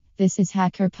This is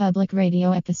Hacker Public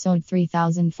Radio episode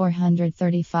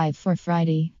 3435 for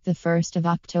Friday, the 1st of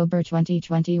October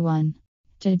 2021.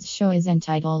 Today's show is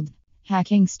entitled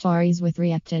Hacking Stories with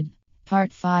Reacted,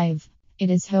 Part 5. It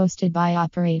is hosted by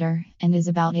Operator and is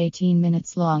about 18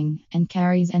 minutes long and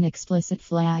carries an explicit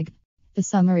flag. The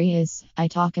summary is, I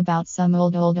talk about some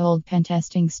old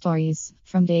pentesting stories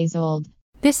from days old.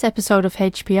 This episode of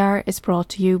HPR is brought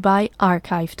to you by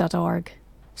archive.org.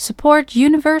 Support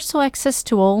universal access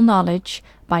to all knowledge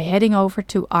by heading over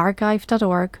to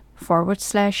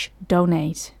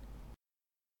archive.org/donate.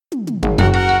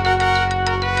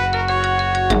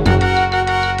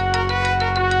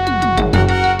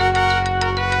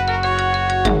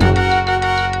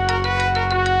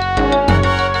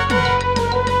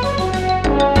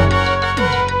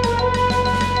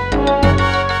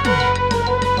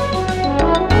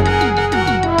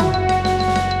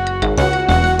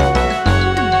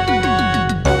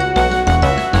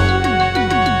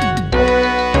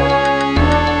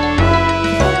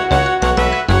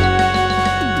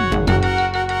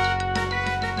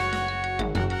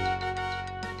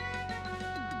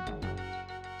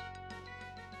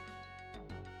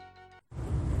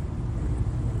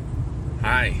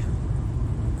 Hi,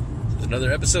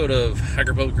 another episode of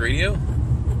Hacker Public Radio.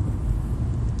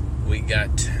 We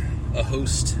got a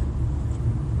host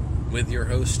with your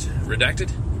host,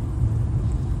 Redacted.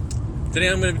 Today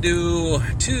I'm going to do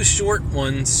two short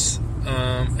ones,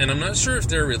 and I'm not sure if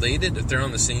they're related, if they're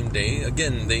on the same day.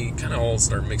 Again, they kind of all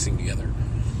start mixing together.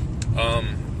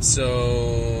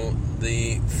 So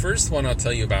the first one I'll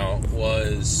tell you about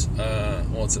was,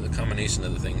 it's a combination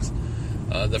of the things.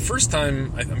 The first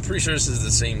time, I'm pretty sure this is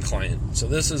the same client. So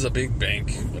this is a big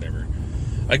bank, whatever.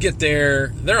 I get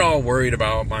there, they're all worried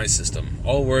about my system.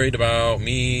 All worried about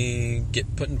me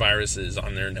putting viruses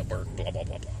on their network, blah, blah,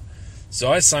 blah, blah. So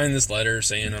I signed this letter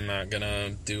saying I'm not going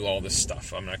to do all this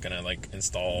stuff. I'm not going to,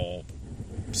 install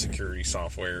security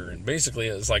software. And basically,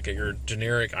 it's like your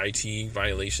generic IT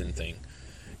violation thing.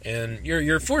 And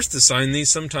you're forced to sign these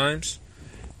sometimes,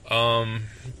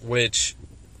 which...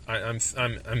 I'm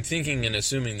thinking and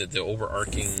assuming that the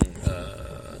overarching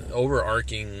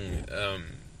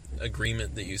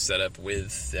agreement that you set up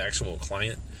with the actual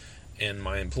client and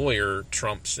my employer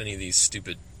trumps any of these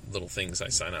stupid little things I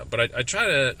sign up. But I try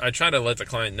to let the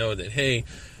client know that, hey,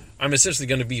 I'm essentially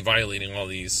going to be violating all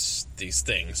these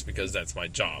things because that's my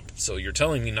job. So you're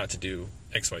telling me not to do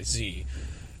XYZ.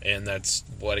 And that's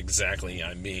what exactly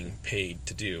I'm being paid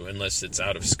to do, unless it's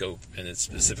out of scope and it's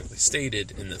specifically stated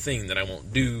in the thing that I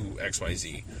won't do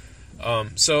XYZ.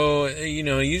 So,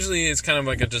 usually it's kind of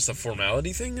like just a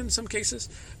formality thing in some cases.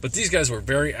 But these guys were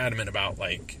very adamant about,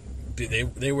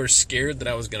 they were scared that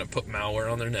I was going to put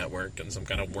malware on their network and some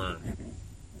kind of worm.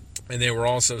 And they were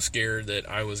also scared that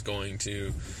I was going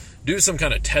to do some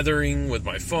kind of tethering with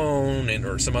my phone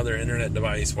or some other internet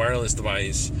device, wireless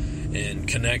device, and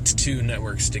connect two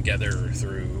networks together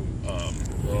through,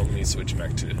 let me switch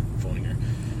back to phone here.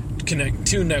 Connect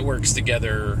two networks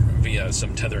together via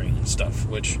some tethering stuff,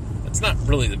 which it's not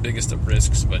really the biggest of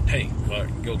risks, but hey,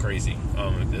 go crazy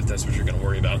if that's what you're going to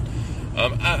worry about.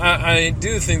 I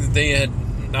do think that they had,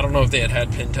 I don't know if they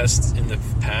had pen tests in the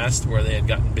past where they had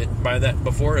gotten bit by that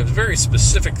before. It was a very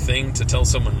specific thing to tell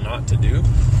someone not to do.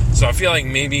 So I feel like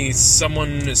maybe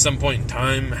someone at some point in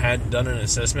time had done an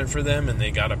assessment for them and they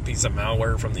got a piece of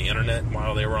malware from the internet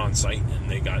while they were on site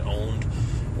and they got owned,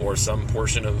 or some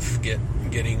portion of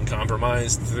getting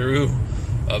compromised through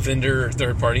a vendor or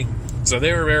third party. So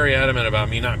they were very adamant about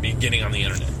me not getting on the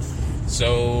internet.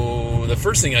 So the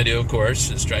first thing I do, of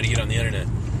course, is try to get on the internet.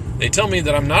 They tell me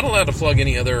that I'm not allowed to plug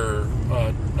any other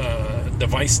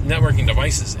networking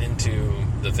devices into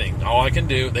the thing. All I can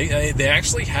do, they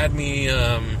actually had me,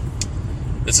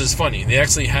 this is funny, they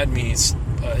actually had me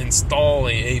install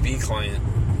a AV client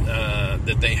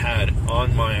that they had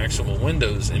on my actual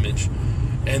Windows image.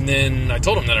 And then I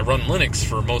told them that I run Linux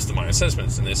for most of my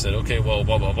assessments. And they said, okay, well,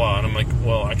 blah, blah, blah. And I'm like,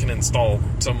 well, I can install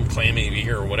some clam AV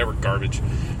or whatever garbage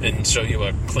and show you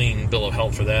a clean bill of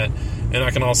health for that. And I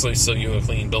can also show you a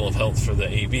clean bill of health for the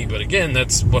AV. But again,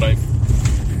 that's what I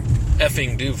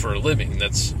effing do for a living.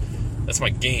 That's my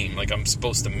game. I'm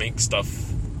supposed to make stuff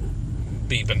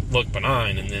look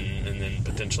benign and then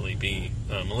potentially be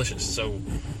malicious. So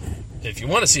if you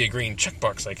want to see a green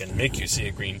checkbox, I can make you see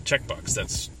a green checkbox.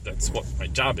 That's what my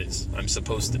job is. I'm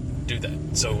supposed to do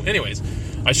that. So anyways,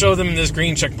 I show them this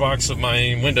green checkbox of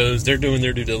my Windows. They're doing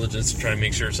their due diligence to try and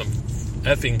make sure some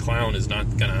effing clown is not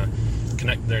going to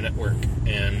connect their network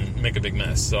and make a big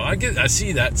mess. So I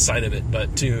see that side of it,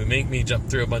 but to make me jump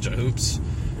through a bunch of hoops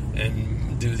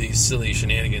and do these silly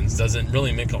shenanigans doesn't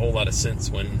really make a whole lot of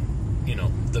sense when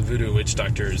the voodoo witch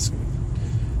doctor is,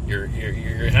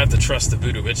 you have to trust the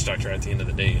voodoo witch doctor at the end of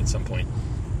the day at some point.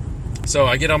 So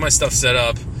I get all my stuff set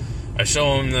up. I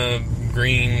show them the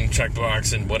green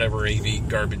checkbox and whatever AV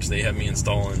garbage they have me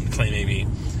install and claim AV,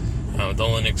 the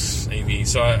Linux AV.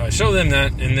 So I show them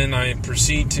that, and then I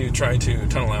proceed to try to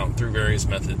tunnel out through various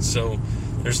methods. So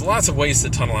there's lots of ways to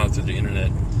tunnel out through the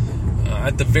internet.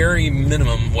 At the very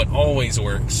minimum, what always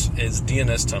works is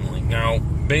DNS tunneling. Now,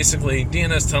 basically,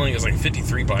 DNS tunneling is like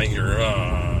 53 byte or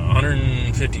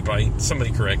 150 byte.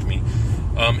 Somebody correct me.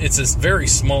 It's a very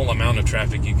small amount of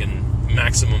traffic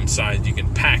maximum size you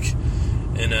can pack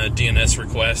in a DNS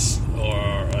request or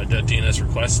a DNS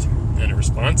request and a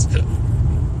response.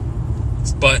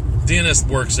 But DNS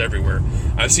works everywhere.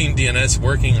 I've seen DNS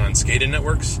working on SCADA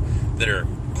networks that are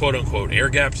quote-unquote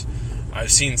air-gapped.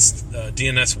 I've seen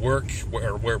DNS work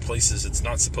where places it's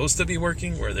not supposed to be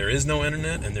working, where there is no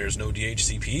internet and there's no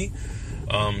DHCP.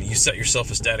 You set yourself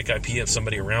a static IP of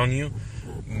somebody around you,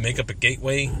 make up a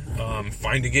gateway,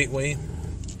 find a gateway,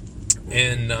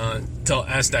 and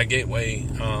ask that gateway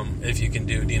if you can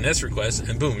do DNS requests,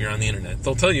 and boom, you're on the internet.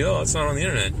 They'll tell you, oh, it's not on the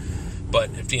internet. But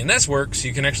if DNS works,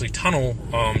 you can actually tunnel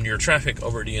your traffic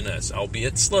over DNS,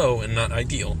 albeit slow and not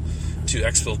ideal to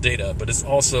exfil data, but it's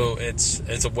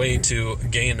a way to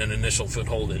gain an initial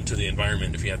foothold into the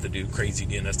environment if you have to do crazy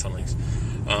DNS tunnelings.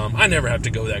 I never have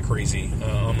to go that crazy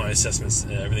on my assessments.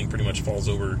 Everything pretty much falls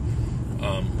over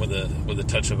with a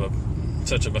touch of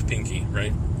a pinky,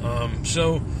 right?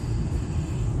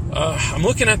 I'm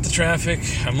looking at the traffic.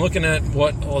 I'm looking at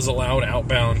what was allowed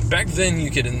outbound. Back then, you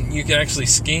could actually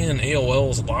scan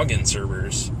AOL's login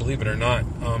servers. Believe it or not,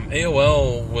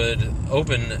 AOL would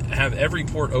have every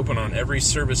port open on every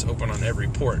service open on every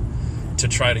port to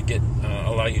try to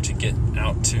allow you to get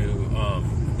out to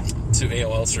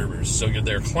AOL servers. So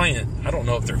their client, I don't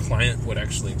know if their client would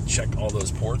actually check all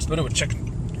those ports, but it would check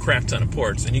a crap ton of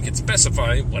ports, and you could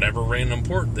specify whatever random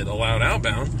port that allowed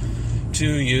outbound to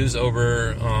use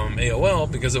over AOL,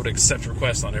 because it would accept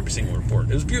requests on every single report.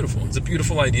 It was beautiful. It's a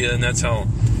beautiful idea, and that's how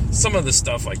some of the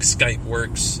stuff like Skype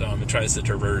works. It tries to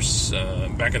traverse.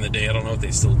 Back in the day, I don't know if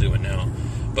they still do it now,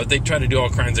 but they try to do all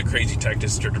kinds of crazy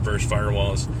tactics to traverse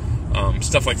firewalls.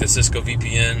 Stuff like the Cisco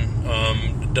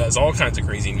VPN does all kinds of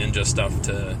crazy ninja stuff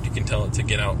you can tell it to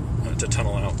get out, to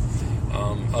tunnel out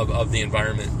of the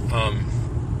environment.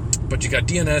 But you got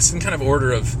DNS in kind of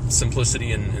order of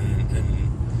simplicity and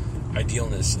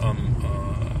idealness.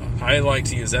 I like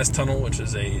to use S-Tunnel, which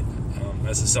is a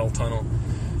SSL tunnel.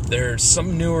 There's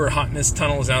some newer hotness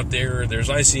tunnels out there. There's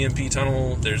ICMP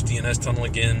tunnel. There's DNS tunnel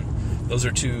again. Those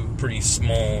are two pretty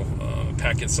small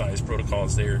packet size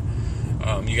protocols there.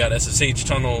 You got SSH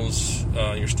tunnels,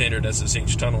 your standard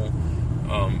SSH tunnel.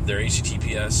 Their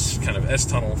HTTPS kind of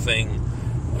S-Tunnel thing.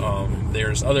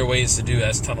 There's other ways to do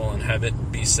S-Tunnel and have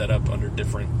it be set up under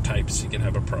different types. You can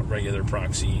have a regular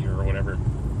proxy or whatever.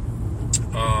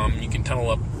 You can tunnel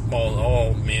up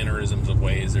all mannerisms of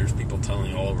ways. There's people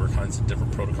tunneling all over kinds of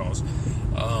different protocols.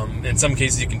 In some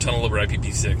cases, you can tunnel over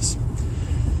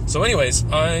IPv6. So, anyways,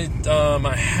 I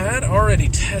had already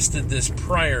tested this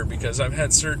prior, because I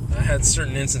had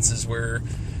certain instances where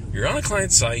you're on a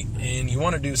client site and you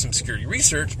want to do some security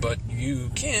research, but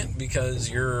you can't because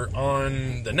you're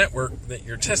on the network that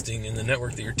you're testing, and the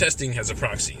network that you're testing has a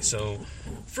proxy. So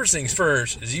first things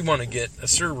first is you want to get a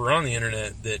server on the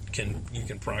internet that you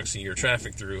can proxy your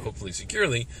traffic through, hopefully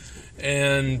securely,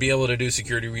 and be able to do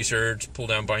security research, pull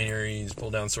down binaries,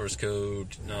 pull down source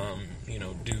code,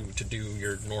 do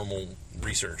your normal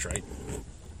research, right?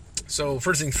 So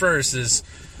first things first is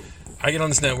I get on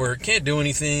this network, can't do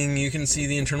anything. You can see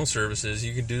the internal services.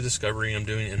 You can do discovery. I'm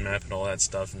doing Nmap and all that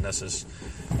stuff, and that's just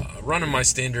running my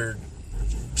standard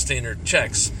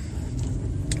checks.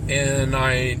 And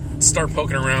I start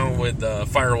poking around with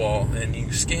firewall, and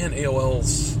you scan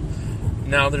AOL's.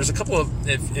 Now, there's a couple of,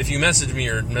 if you message me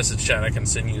or message chat, I can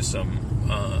send you some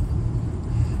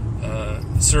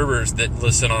servers that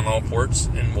listen on all ports,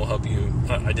 and will help you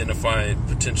identify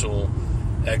potential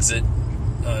exit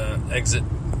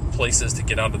places to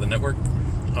get out of the network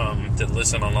that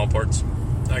listen on all ports.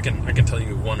 I can tell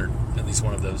you one, or at least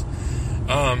one of those.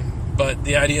 But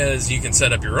the idea is you can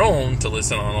set up your own to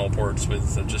listen on all ports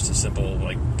with just a simple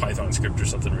Python script or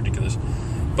something ridiculous.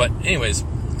 But anyways,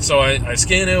 so I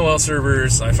scan AOL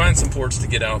servers. I find some ports to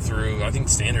get out through. I think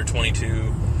standard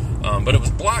 22, but it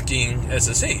was blocking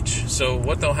SSH. So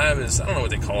what they'll have is, I don't know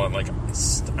what they call it,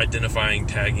 identifying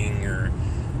tagging or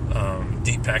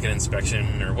deep packet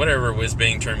inspection or whatever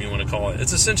whiz-bang term you want to call it.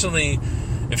 It's essentially,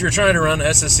 if you're trying to run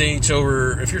SSH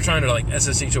over,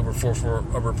 SSH over port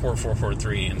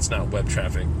 443 and it's not web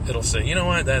traffic, it'll say, you know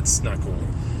what, that's not cool.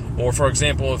 Or, for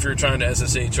example, if you're trying to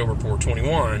SSH over port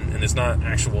 21 and it's not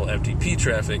actual FTP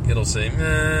traffic, it'll say,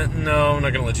 no, I'm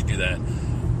not going to let you do that.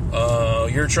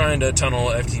 You're trying to tunnel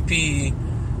FTP,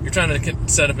 you're trying to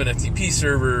set up an FTP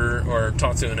server or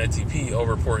talk to an FTP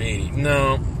over port 80.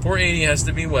 No, port 80 has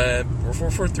to be web, or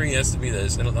 443 has to be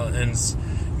this. And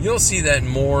you'll see that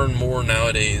more and more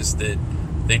nowadays that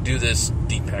they do this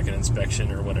deep packet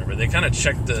inspection or whatever. They kind of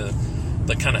check the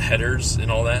kind of headers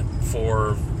and all that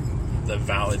for the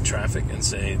valid traffic and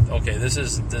say, okay, this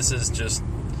is just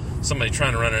somebody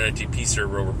trying to run an FTP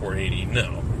server over port 80.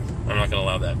 No, I'm not going to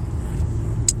allow that.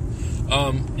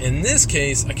 In this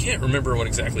case, I can't remember what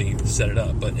exactly set it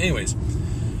up, but anyways,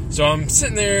 so I'm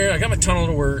sitting there, I got my tunnel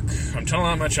to work, I'm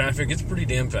tunneling out my traffic, it's pretty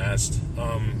damn fast,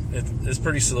 it's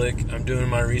pretty slick, I'm doing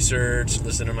my research,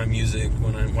 listening to my music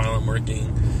while I'm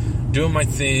working, doing my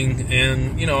thing,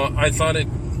 and, I thought it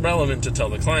relevant to tell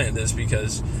the client this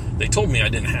because they told me I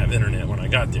didn't have internet when I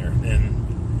got there,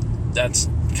 and that's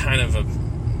kind of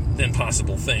an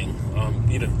impossible thing.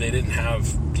 They didn't have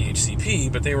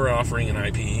DHCP, but they were offering an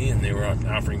IP, and they were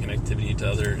offering connectivity to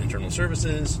other internal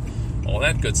services, all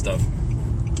that good stuff.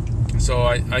 So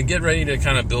I get ready to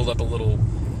kind of build up a little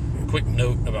quick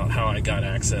note about how I got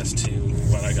access to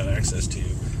what I got access to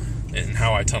and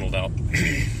how I tunneled out.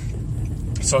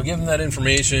 So I give them that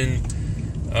information,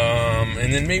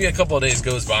 and then maybe a couple of days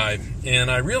goes by, and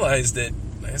I realized that,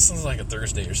 this was like a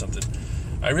Thursday or something,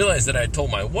 I realized that I had told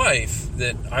my wife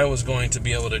that I was going to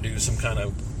be able to do some kind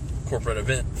of corporate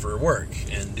event for work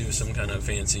and do some kind of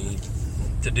fancy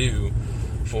to-do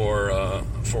for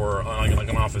like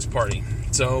an office party.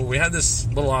 So we had this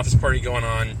little office party going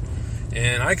on,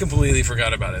 and I completely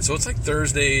forgot about it. So it's like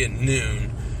Thursday at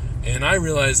noon, and I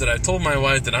realized that I told my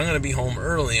wife that I'm going to be home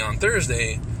early on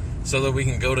Thursday so that we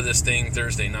can go to this thing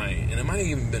Thursday night. And it might have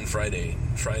even been Friday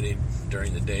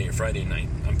during the day, or Friday night.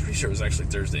 I'm pretty sure it was actually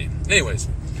Thursday. Anyways,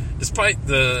 despite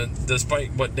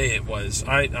what day it was,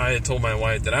 I had told my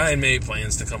wife that I had made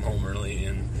plans to come home early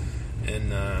and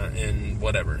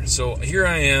whatever. So here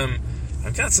I am.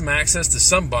 I've got some access to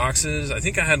some boxes. I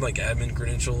think I had like admin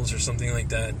credentials or something like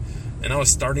that. And I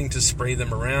was starting to spray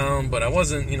them around, but I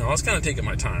wasn't, I was kind of taking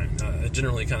my time. I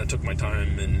generally kind of took my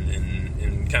time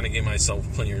and kind of gave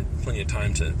myself plenty of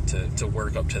time to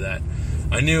work up to that.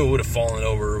 I knew it would have fallen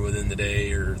over within the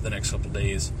day or the next couple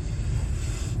days.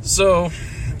 So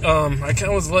I kind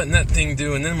of was letting that thing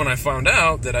do, and then when I found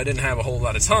out that I didn't have a whole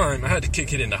lot of time, I had to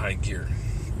kick it into high gear.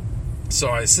 So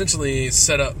I essentially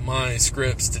set up my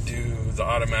scripts to do the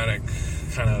automatic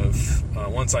kind of,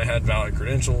 once I had valid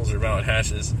credentials or valid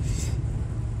hashes,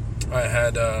 I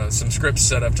had some scripts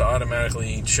set up to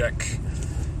automatically check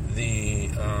the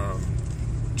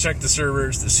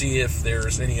servers to see if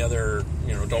there's any other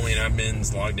domain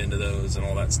admins logged into those and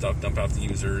all that stuff. Dump out the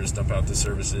users, dump out the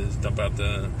services, dump out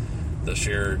the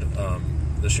shared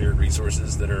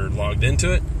resources that are logged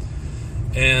into it.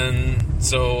 And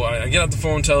so I get off the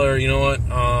phone, tell her, you know what,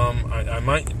 I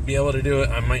might be able to do it,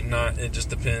 I might not, it just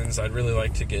depends. I'd really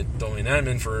like to get domain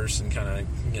admin first and kind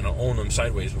of own them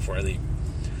sideways before I leave.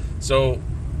 So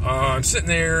I'm sitting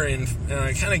there and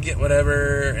I kind of get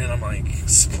whatever, and I'm like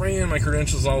spraying my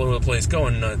credentials all over the place,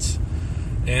 going nuts.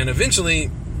 And eventually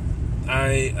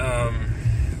I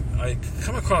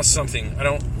come across something. I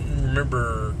don't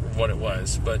remember what it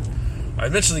was, but I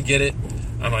eventually get it.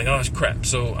 I'm like, oh, crap.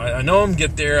 So I know I'm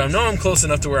get there. I know I'm close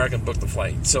enough to where I can book the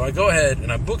flight. So I go ahead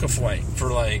and I book a flight for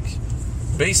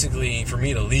basically for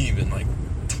me to leave in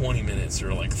 20 minutes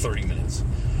or 30 minutes.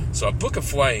 So I book a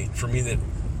flight for me that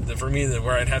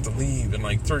where I'd have to leave in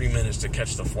 30 minutes to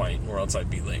catch the flight, or else I'd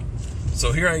be late.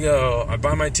 So here I go. I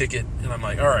buy my ticket, and I'm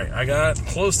like, all right, I got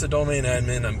close to domain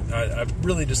admin. I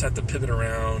really just have to pivot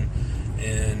around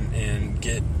and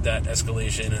get that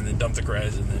escalation, and then dump the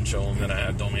creds, and then show them that I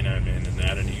have domain admin and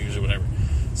add a new user, whatever.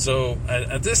 So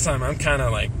at this time, I'm kind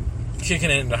of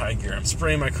kicking it into high gear. I'm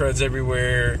spraying my creds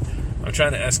everywhere. I'm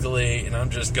trying to escalate, and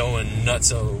I'm just going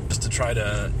nutso just to try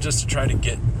to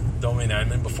get domain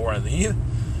admin before I leave.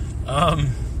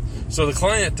 So the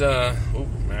client,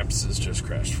 Maps has just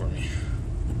crashed for me.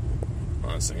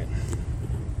 Hold on a second.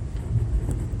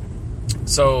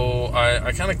 So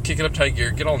I kind of kick it up to high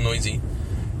gear, get all noisy,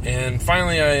 and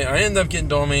finally I end up getting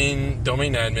domain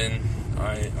admin.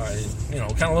 I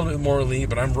kind of a little bit more relieved,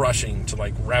 but I'm rushing to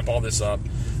wrap all this up,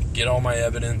 get all my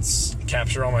evidence,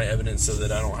 capture all my evidence so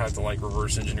that I don't have to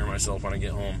reverse engineer myself when I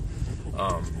get home.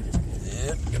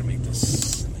 Gotta make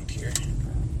this link here.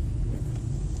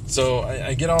 So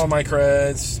I get all my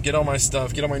creds, get all my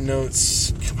stuff, get all my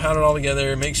notes, compile it all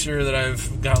together, make sure that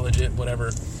I've got legit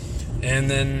whatever. And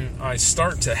then I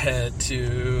start to head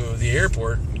to the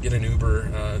airport, get an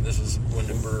Uber. This is when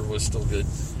Uber was still good.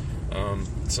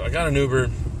 So I got an Uber,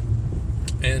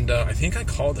 and I think I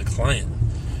called the client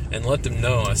and let them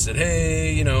know. I said,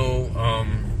 hey,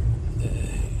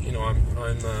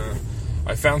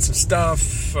 I found some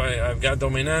stuff. I've got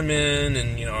domain admin,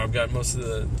 and I've got most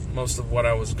of what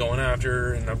I was going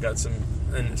after, and I've got some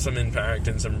impact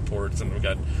and some reports, and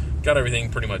I've got everything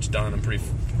pretty much done. I'm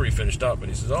pretty finished up. And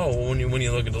he says, "Oh, when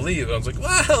you looking to leave?" I was like,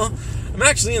 "Well, I'm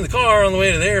actually in the car on the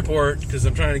way to the airport because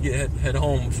I'm trying to head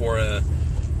home for a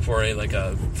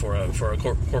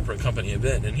corporate company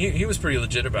event." And he was pretty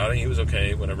legit about it. He was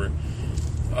okay, whatever.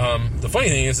 The funny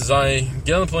thing is I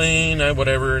get on the plane,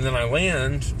 and then I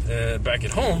land back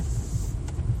at home.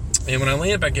 And when I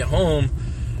land back at home,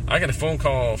 I got a phone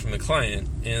call from the client,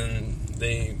 and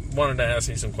they wanted to ask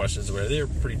me some questions where they're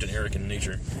pretty generic in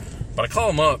nature. But I call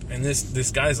them up, and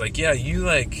this guy's like, "Yeah, you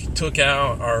took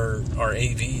out our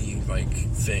AV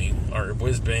thing, our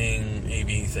whiz-bang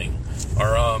AV thing,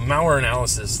 our malware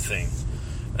analysis thing."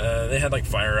 They had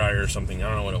FireEye or something. I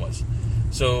don't know what it was.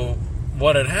 So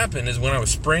what had happened is when I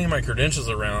was spraying my credentials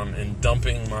around and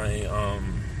dumping my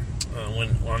on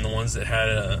the ones that had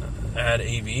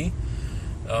AV,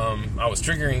 I was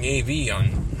triggering AV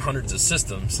on hundreds of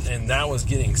systems, and that was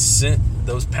getting sent.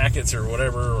 Those packets or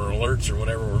whatever, or alerts or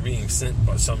whatever, were being sent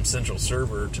by some central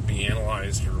server to be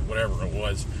analyzed or whatever it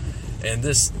was. And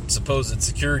this supposed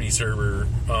security server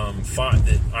thought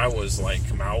that I was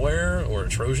malware or a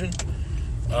Trojan,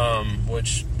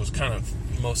 which was kind of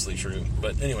mostly true.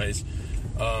 But anyways,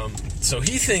 so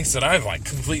he thinks that I've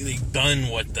completely done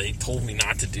what they told me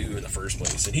not to do in the first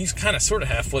place, and he's kind of sort of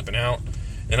half flipping out.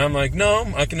 And I'm like,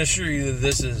 "No, I can assure you that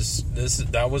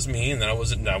that was me, and that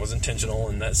was intentional,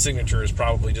 and that signature is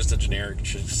probably just a generic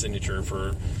signature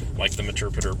for the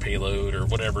Meterpreter payload or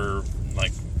whatever,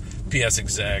 PS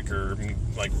exec or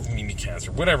Mimikatz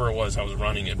or whatever it was I was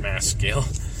running at mass scale."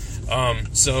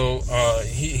 So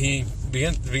he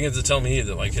begins to tell me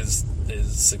that his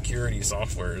security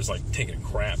software is taking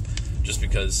crap just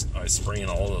because I was spraying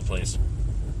all over the place.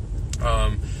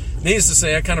 Needless to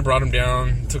say, I kind of brought him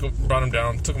down, took him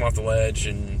off the ledge,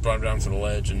 and brought him down to the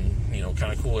ledge, and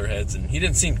kind of cooler heads. And he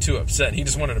didn't seem too upset. He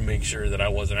just wanted to make sure that I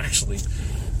wasn't actually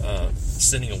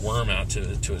sending a worm out to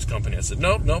his company. I said,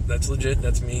 nope, that's legit.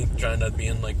 That's me trying to be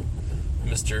in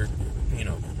Mr.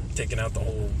 Taking out the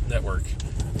whole network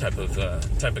type of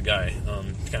guy.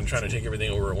 Kind of trying to take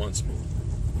everything over at once.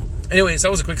 Anyways,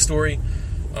 that was a quick story.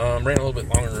 Ran a little bit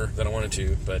longer than I wanted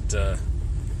to, but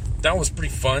that was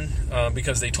pretty fun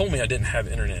because they told me I didn't have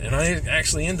internet, and I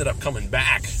actually ended up coming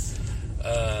back.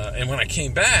 And when I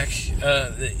came back,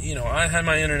 I had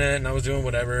my internet and I was doing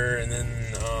whatever, and then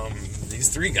these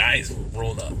three guys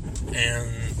rolled up, and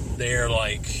they're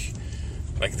like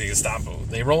the Gestapo.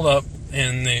 They rolled up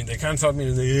and they kind of talked to me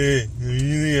and they, "Hey,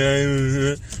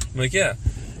 I'm like, yeah.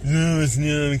 No,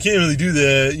 we can't really do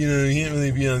that. You can't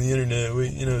really be on the internet.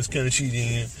 It's kind of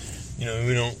cheating.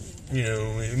 We don't.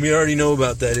 We already know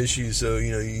about that issue, so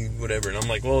whatever." And I'm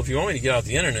like, "Well, if you want me to get off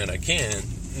the internet, I can.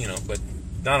 But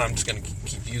not. I'm just going to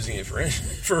keep using it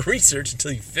for research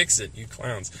until you fix it, you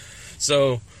clowns."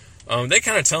 So they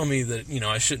kind of tell me that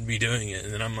I shouldn't be doing it,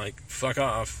 and then I'm like, "Fuck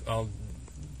off. I'll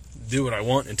do what I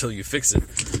want until you fix it,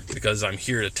 because I'm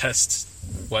here to test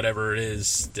whatever it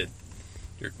is that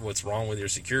what's wrong with your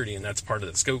security, and that's part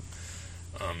of the scope.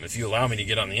 If you allow me to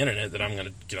get on the internet, then I'm going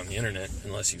to get on the internet,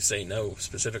 unless you say no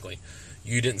specifically.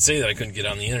 You didn't say that I couldn't get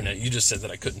on the internet. You just said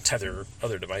that I couldn't tether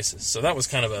other devices." So that was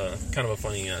kind of a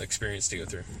funny experience to go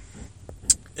through.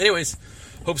 Anyways,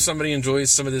 hope somebody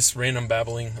enjoys some of this random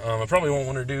babbling. I probably won't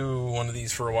want to do one of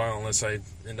these for a while unless I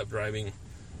end up driving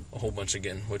a whole bunch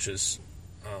again, which is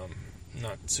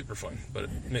not super fun, but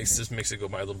it makes it go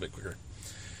by a little bit quicker.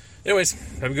 Anyways,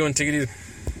 have a good one. Take it easy.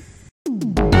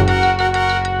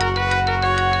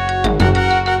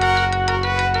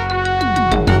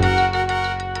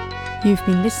 You've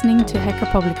been listening to Hacker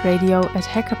Public Radio at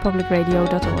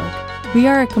hackerpublicradio.org. We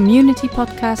are a community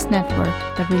podcast network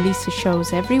that releases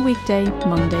shows every weekday,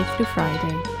 Monday through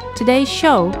Friday. Today's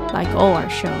show, like all our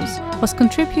shows, was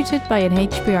contributed by an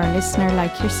HPR listener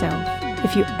like yourself.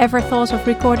 If you ever thought of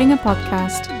recording a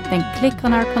podcast, then click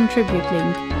on our contribute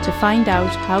link to find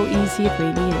out how easy it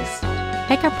really is.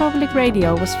 Hacker Public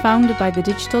Radio was founded by the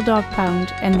Digital Dog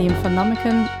Pound and the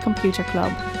Infonomicon Computer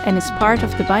Club, and is part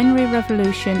of the binary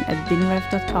revolution at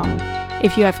binrev.com.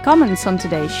 If you have comments on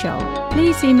today's show,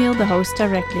 please email the host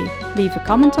directly, leave a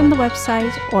comment on the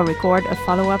website, or record a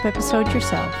follow-up episode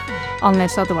yourself.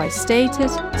 Unless otherwise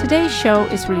stated, today's show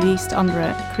is released under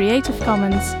a Creative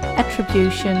Commons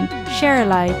Attribution Share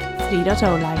Alike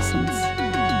 3.0 license.